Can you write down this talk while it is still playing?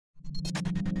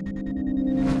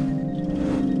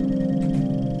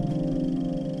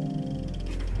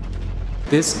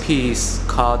This piece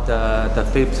called the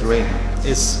fifth ring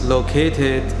is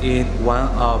located in one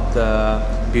of the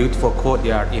beautiful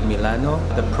courtyard in Milano.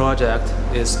 The project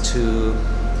is to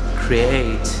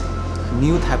create a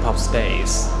new type of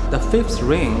space. The fifth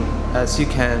ring, as you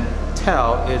can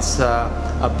tell, is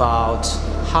about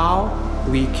how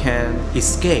we can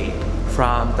escape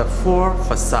from the four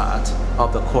facade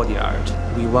of the courtyard.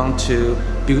 We want to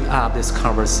build up this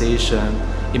conversation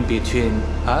in between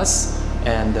us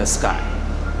and the sky,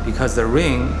 because the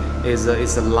ring is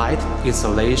a light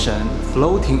installation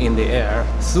floating in the air.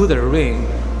 Through the ring,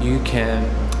 you can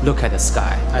look at the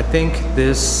sky. I think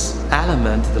this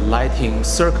element, the lighting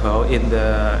circle in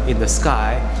the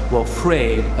sky, will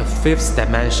frame a fifth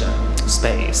dimension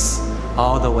space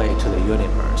all the way to the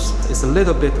universe. It's a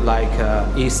little bit like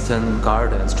Eastern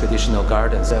gardens, traditional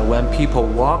gardens. When people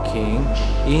walking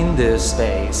in this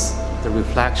space, the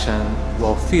reflection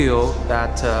will feel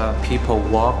that people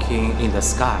walking in the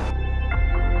sky.